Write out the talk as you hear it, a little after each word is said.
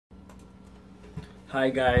Hi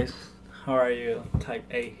guys, how are you? Type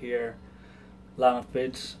A here, line of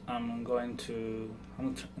bits. I'm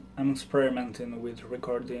experimenting with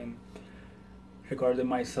recording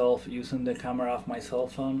myself using the camera of my cell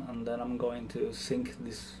phone, and then I'm going to sync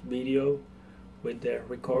this video with the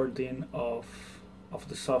recording of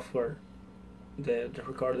the software, the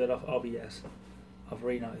recorder of OBS, of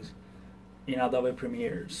Renoise, in Adobe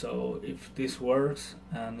Premiere. So if this works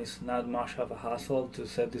and it's not much of a hassle to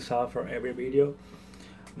set this up for every video,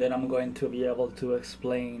 then I'm going to be able to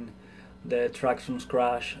explain the tracks from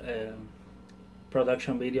scratch,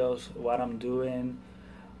 production videos, what I'm doing.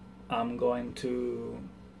 I'm going to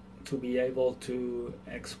be able to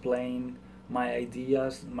explain my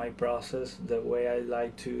ideas, my process, the way I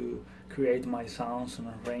like to create my sounds and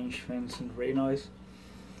arrange things in Renoise.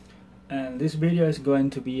 And this video is going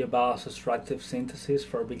to be about sustractive synthesis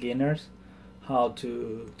for beginners, how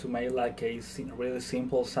to make like a really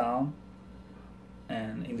simple sound.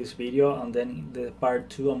 And in this video, and then in the part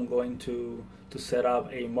 2, I'm going to set up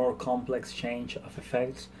a more complex change of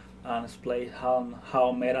effects and explain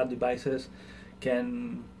how meta devices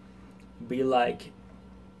can be like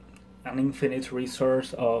an infinite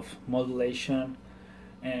resource of modulation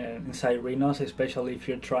inside Renoise, especially if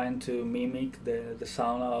you're trying to mimic the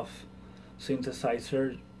sound of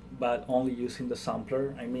synthesizer but only using the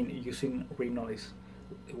sampler. I mean using Renoise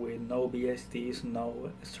with no VSTs,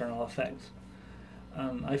 no external effects.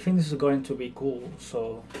 And I think this is going to be cool.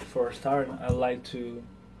 So for a start, I like to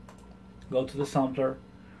go to the sampler,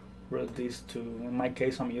 route this to, in my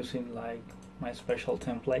case I'm using like my special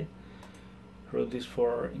template, route this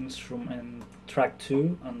for instrument track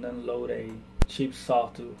 2, and then load a cheap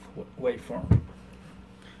sawtooth waveform.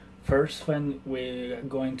 First thing we're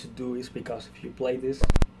going to do is, because if you play this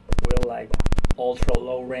with like ultra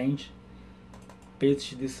low range,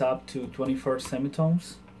 pitch this up to 24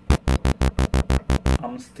 semitones.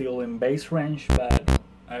 I'm still in bass range, but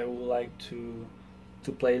I would like to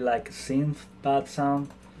play like a synth pad sound,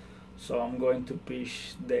 so I'm going to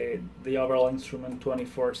push the overall instrument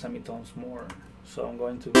 24 semitones more. So I'm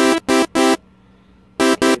going to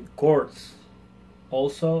play chords.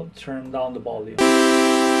 Also turn down the volume.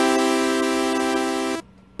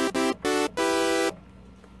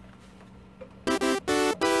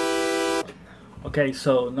 Okay,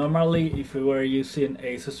 so normally if we were using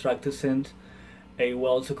a sustractive synth, a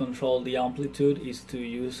way to control the amplitude is to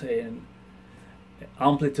use an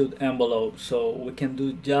amplitude envelope. So we can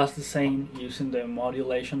do just the same using the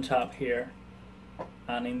modulation tab here,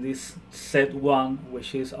 and in this set 1,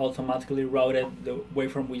 which is automatically routed, the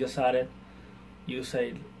waveform we just added, use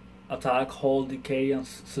a attack, hold, decay, and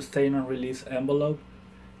sustain and release envelope.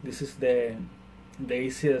 This is the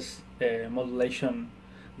easiest modulation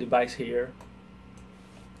device here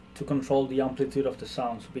to control the amplitude of the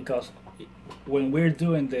sounds, because when we're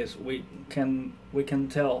doing this, we can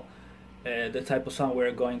tell the type of sound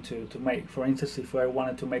we're going to make. For instance, if I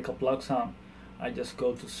wanted to make a plug sound, I just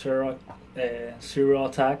go to zero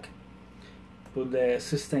attack, put the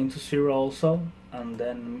sustain to 0 also, and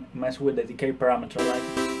then mess with the decay parameter like.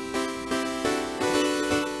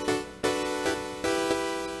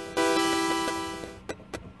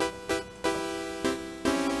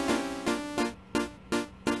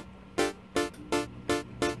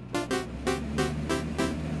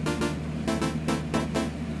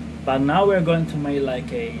 But now we're going to make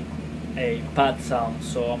like a pad sound,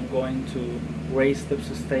 so I'm going to raise the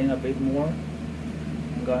sustain a bit more,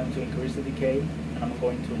 I'm going to increase the decay, and I'm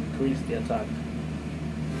going to increase the attack.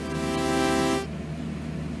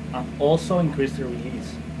 And also increase the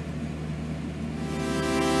release.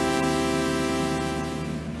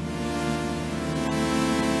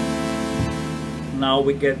 Now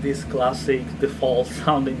we get this classic default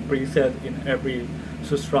sounding preset in every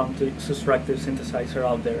sustractive synthesizer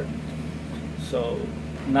out there. So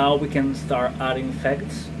now we can start adding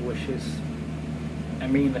effects, which is, I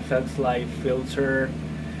mean, effects like filter,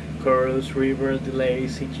 chorus, reverb, delay,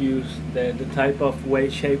 EQs, the type of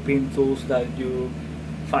wave shaping tools that you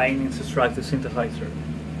find in sustractive synthesizer.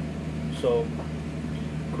 So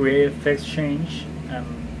create effects change and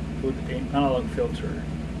put an analog filter.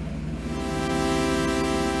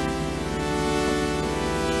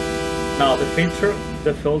 Now the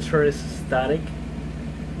filter is static,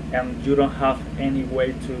 and you don't have any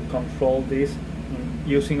way to control this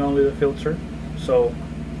using only the filter. So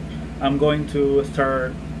I'm going to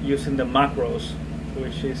start using the macros,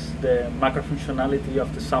 which is the macro functionality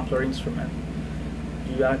of the sampler instrument.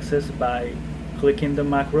 You access by clicking the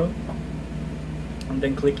macro and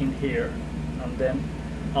then clicking here, and then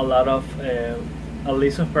a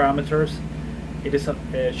list of parameters. It is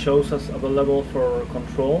shows us available for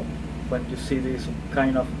control. when you see this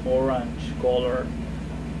kind of orange color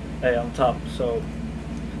on top. So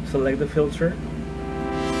select the filter.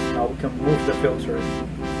 Now we can move the filter.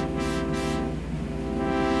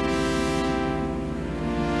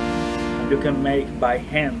 And you can make by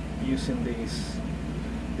hand using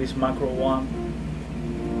this macro one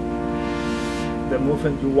the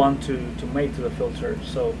movement you want to make to the filter.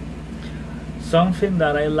 So something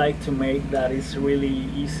that I like to make that is really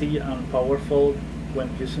easy and powerful when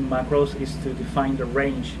using macros is to define the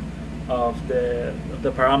range of the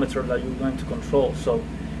parameter that you're going to control. So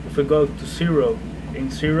if we go to 0, in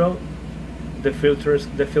 0 the filter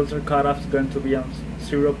cutoff is going to be on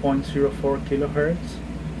 0.04 kilohertz,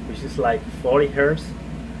 which is like 40 hertz,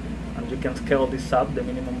 and you can scale this up, the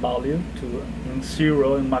minimum value, to in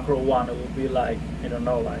 0 in macro 1 it will be like, I don't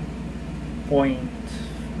know, like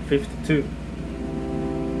 0.52.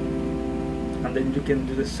 And then you can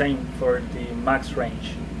do the same for the max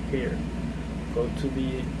range here. Go to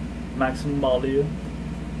the maximum value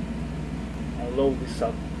and load this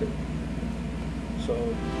up.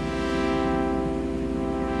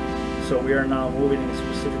 So we are now moving in a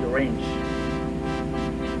specific range.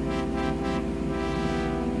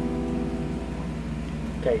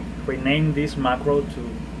 Okay, rename this macro to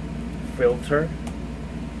filter,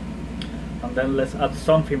 and then let's add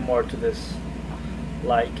something more to this,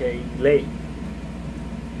 like a delay.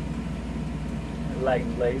 Like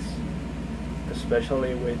delays,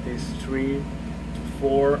 especially with this 3 to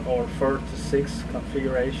 4 or 4 to 6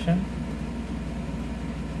 configuration.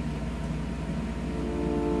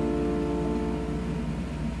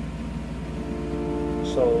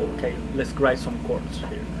 So okay, let's write some chords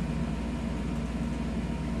here.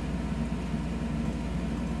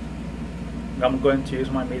 I'm going to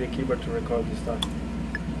use my MIDI keyboard to record this stuff.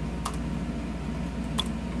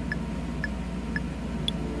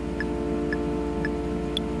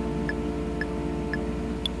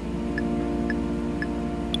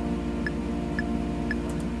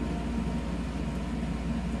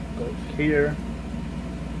 Here,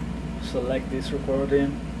 select this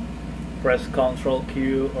recording, press Ctrl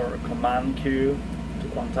Q or Command Q to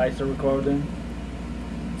quantize the recording.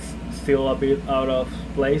 It's still a bit out of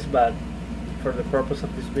place, but for the purpose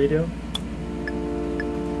of this video,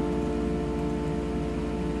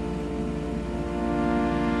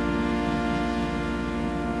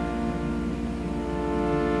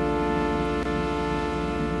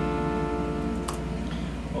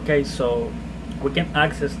 okay, so we can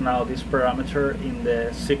access now this parameter in the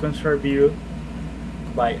sequencer view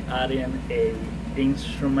by adding a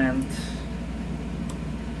instrument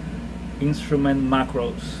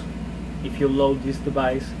macros. If you load this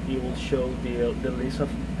device, it will show the list of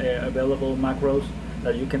available macros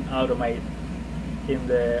that you can automate in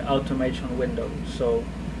the automation window. So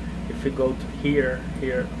if we go to here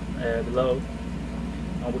below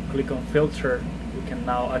and we click on filter, we can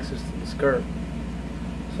now access this curve.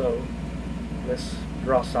 So let's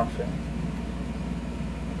draw something.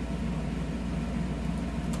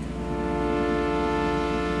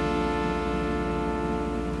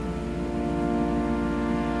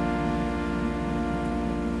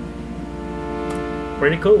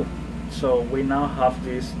 Pretty cool. So we now have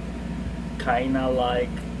this kinda like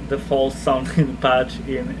default sounding patch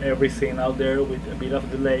in every scene out there with a bit of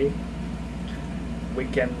delay. We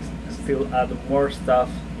can still add more stuff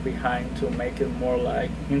behind to make it more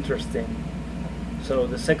like interesting. So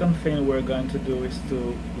the second thing we're going to do is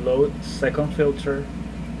to load second filter,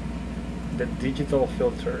 the digital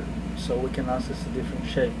filter, so we can access a different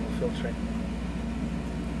shape of filtering,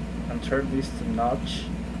 and turn this to notch,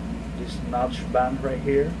 this notch band right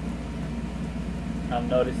here, and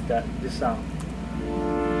notice that this sound.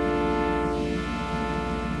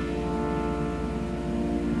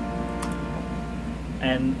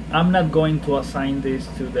 And I'm not going to assign this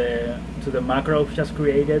to the macro I've just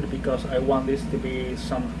created because I want this to be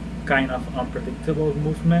some kind of unpredictable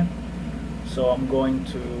movement. So I'm going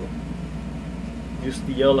to use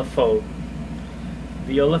the LFO.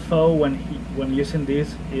 The LFO, when using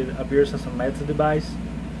this, it appears as a meta device,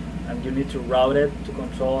 and you need to route it to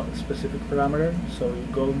control a specific parameter. So you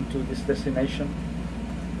go into this destination,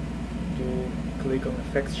 you click on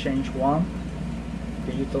Effects Change 1,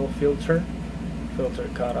 Digital Filter, Filter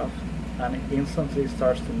Cutoff, and it instantly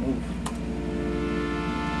starts to move.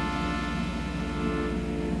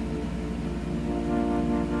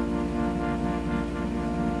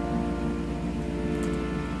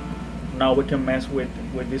 Now we can mess with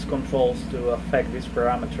these controls to affect this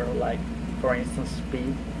parameter, like for instance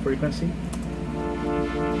speed, frequency.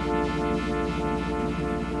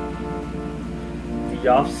 The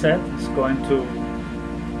offset is going to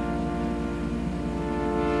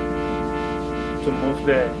to move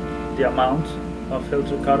the amount of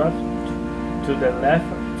filter cutoff to the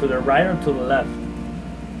left, to the right, or to the left.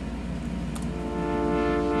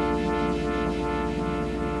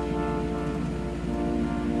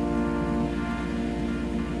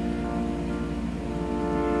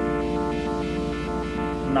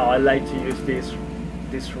 Now I like to use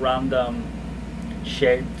this random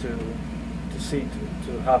shape to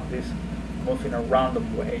have this move in a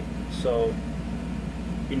random way. So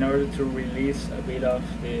in order to release a bit of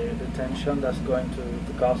the tension that's going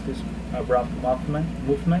to cause this abrupt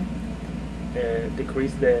movement,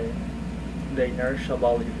 decrease the inertial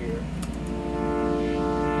value here.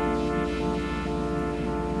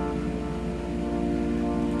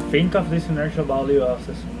 Think of this inertial value as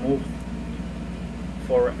a smooth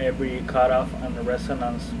for every cutoff and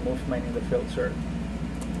resonance movement in the filter.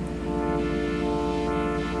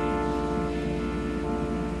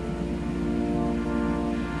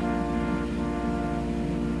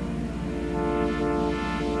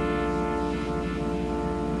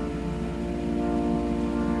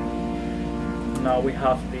 Now we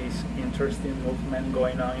have this interesting movement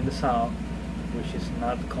going on in the sound, which is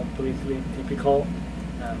not completely typical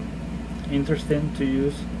and interesting to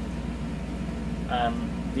use. And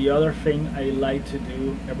the other thing I like to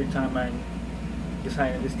do every time I'm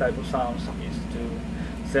designing this type of sounds is to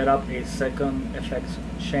set up a second effects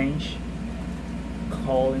change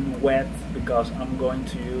calling wet, because I'm going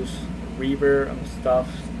to use reverb and stuff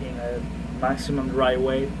in a maximum dry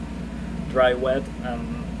wet,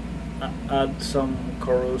 and add some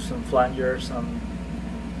chorus and flangers and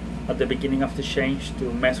at the beginning of the change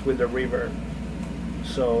to mess with the reverb.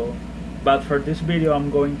 So, but for this video I'm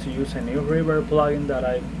going to use a new reverb plugin that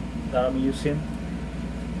I'm using,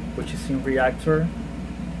 which is in Reactor.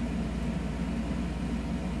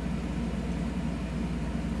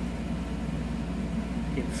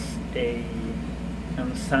 It's a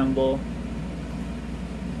ensemble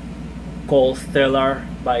called Stellar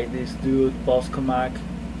by this dude Postcomac.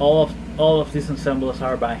 All of these ensembles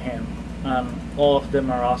are by him, and all of them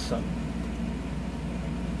are awesome.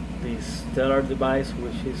 This Stellar device,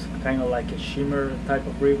 which is kind of like a shimmer type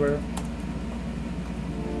of reverb.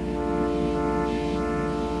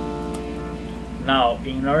 Now,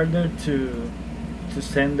 in order to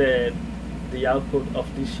send the output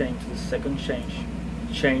of this chain to the second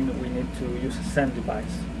chain, we need to use a send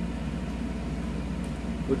device.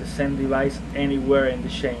 With the send device anywhere in the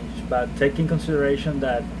change, but take in consideration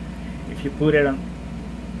that if you put it on,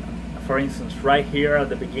 for instance, right here at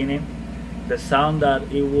the beginning, the sound that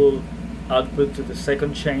it will output to the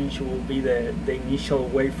second change will be the initial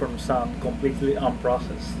waveform sound, completely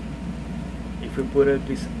unprocessed. If we put it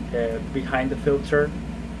behind the filter,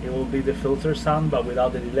 it will be the filter sound but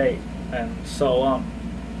without the delay, and so on.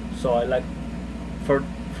 So I like for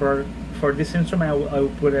this instrument I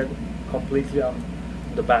will put it completely on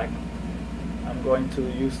the back. I'm going to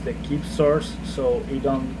use the keep source, so it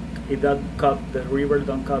don't cut the reverb,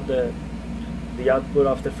 don't cut the output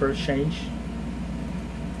of the first change.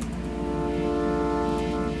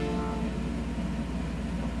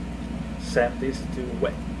 Send this to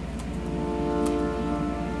wet.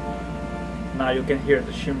 Now you can hear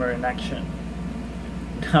the shimmer in action.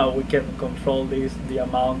 Now we can control the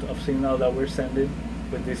amount of signal that we're sending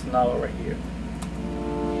with this knob right here.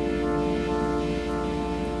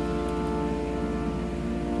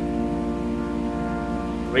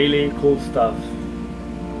 Really cool stuff.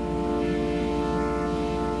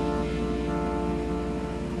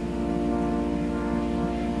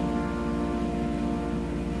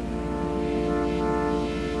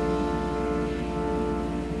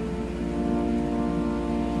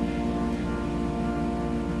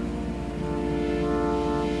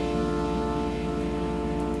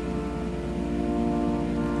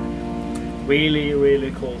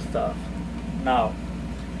 Really cool stuff. Now,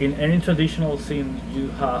 in any traditional scene, you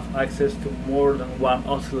have access to more than one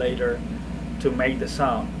oscillator to make the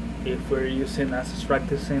sound. If we're using a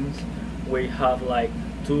sustractive scenes, we have like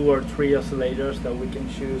 2 or 3 oscillators that we can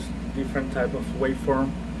choose different type of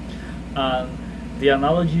waveform. And the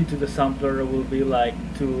analogy to the sampler will be like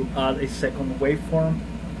to add a second waveform.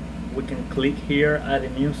 We can click here, add a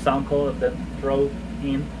new sample, and then throw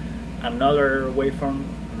in another waveform,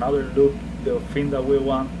 another loop, the thing that we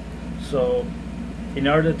want. So in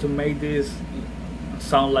order to make this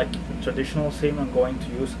sound like a traditional scene, I'm going to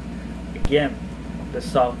use again the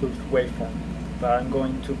sawtooth waveform, but I'm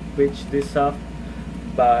going to pitch this up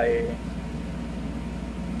by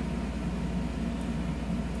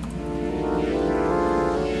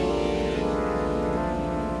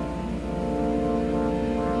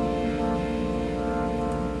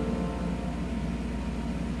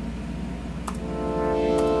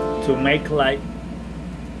to make like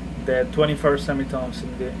the 24 semitones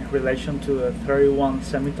in relation to the 31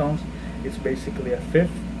 semitones. It's basically a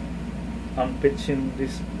fifth. I'm pitching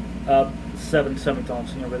this up 7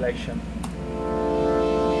 semitones in relation.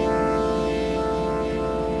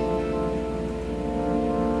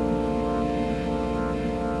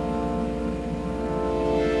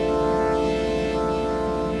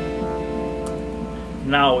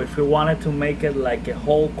 Now if we wanted to make it like a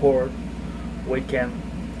whole chord, we can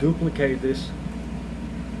duplicate this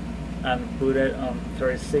and put it on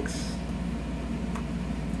 36.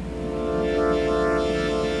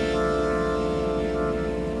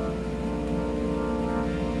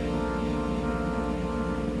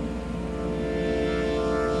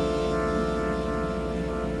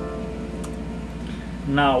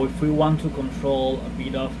 Now if we want to control a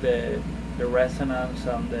bit of the resonance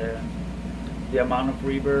and the amount of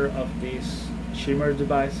reverb of this shimmer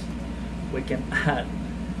device, we can add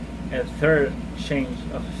a third change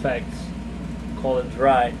of effects called a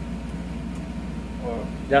dry, or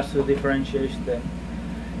just to differentiate them,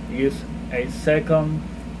 use a second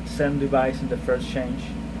send device in the first change,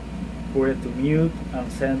 put it to mute and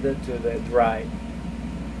send it to the dry,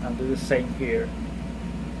 and do the same here.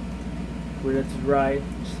 Put it to dry,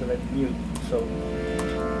 select mute. So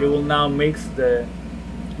you will now mix the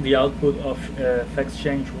output of effects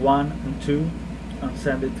change 1 and 2 and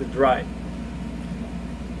send it to dry.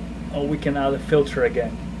 Or we can add a filter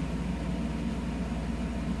again.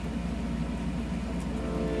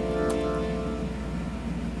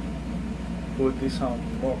 Put this on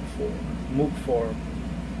move form.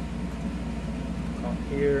 Come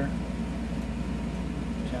here,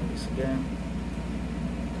 change this again.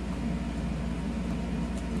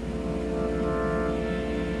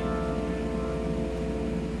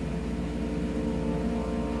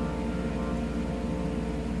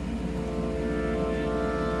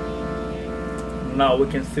 Now we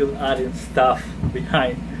can still add in stuff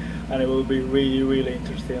behind, and it will be really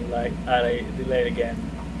interesting. Like add a delay again.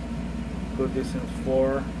 Put this in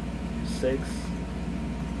 4, 6.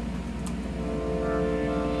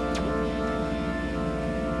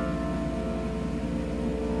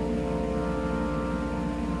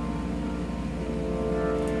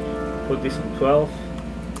 Put this in 12.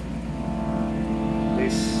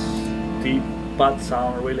 This deep pad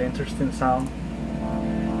sound, really interesting sound.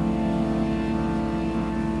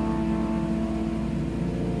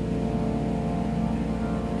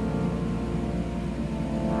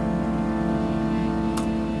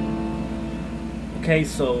 Okay,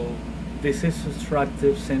 so this is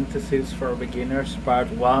Sustractive Synthesis for Beginners Part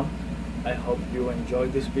 1. I hope you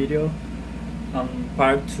enjoyed this video.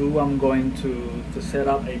 Part 2, I'm going to set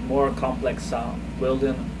up a more complex sound,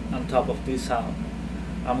 building on top of this sound.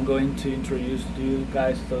 I'm going to introduce you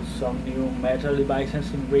guys to some new metal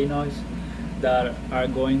devices in Renoise that are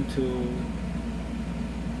going to,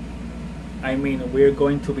 we're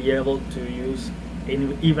going to be able to use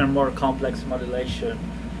even more complex modulation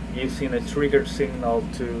using a trigger signal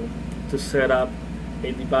to set up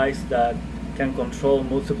a device that can control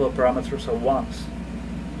multiple parameters at once.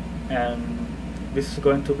 And this is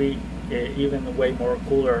going to be even way more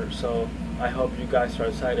cooler, so I hope you guys are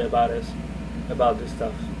excited about this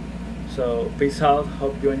stuff. So peace out,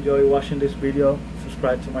 hope you enjoy watching this video.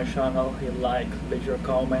 Subscribe to my channel, hit like, leave your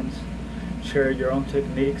comments, share your own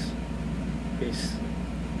techniques. Peace.